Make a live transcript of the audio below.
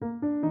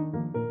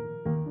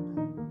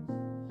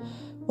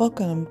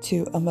Welcome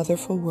to a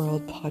Motherful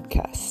World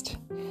podcast.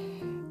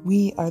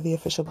 We are the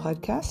official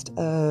podcast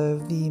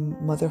of the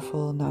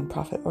Motherful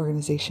nonprofit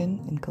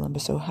organization in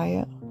Columbus,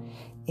 Ohio.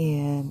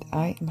 And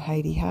I am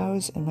Heidi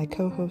Howes, and my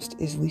co-host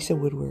is Lisa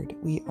Woodward.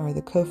 We are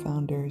the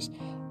co-founders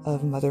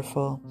of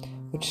Motherful,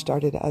 which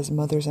started as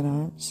Mothers in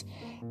Arms.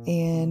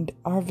 And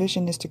our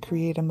vision is to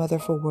create a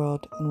motherful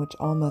world in which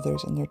all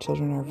mothers and their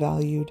children are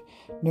valued,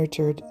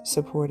 nurtured,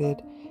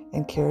 supported,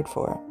 and cared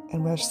for,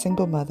 and where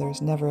single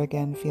mothers never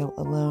again feel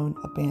alone,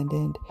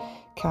 abandoned,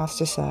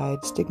 cast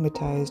aside,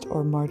 stigmatized,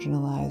 or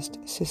marginalized,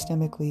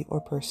 systemically or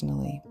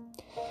personally.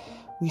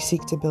 We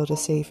seek to build a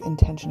safe,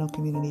 intentional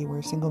community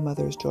where single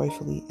mothers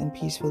joyfully and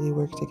peacefully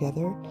work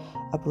together,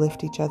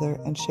 uplift each other,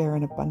 and share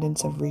an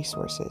abundance of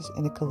resources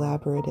in a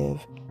collaborative,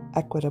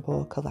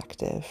 equitable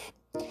collective.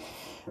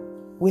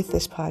 With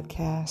this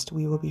podcast,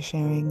 we will be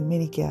sharing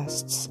many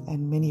guests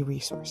and many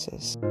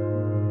resources.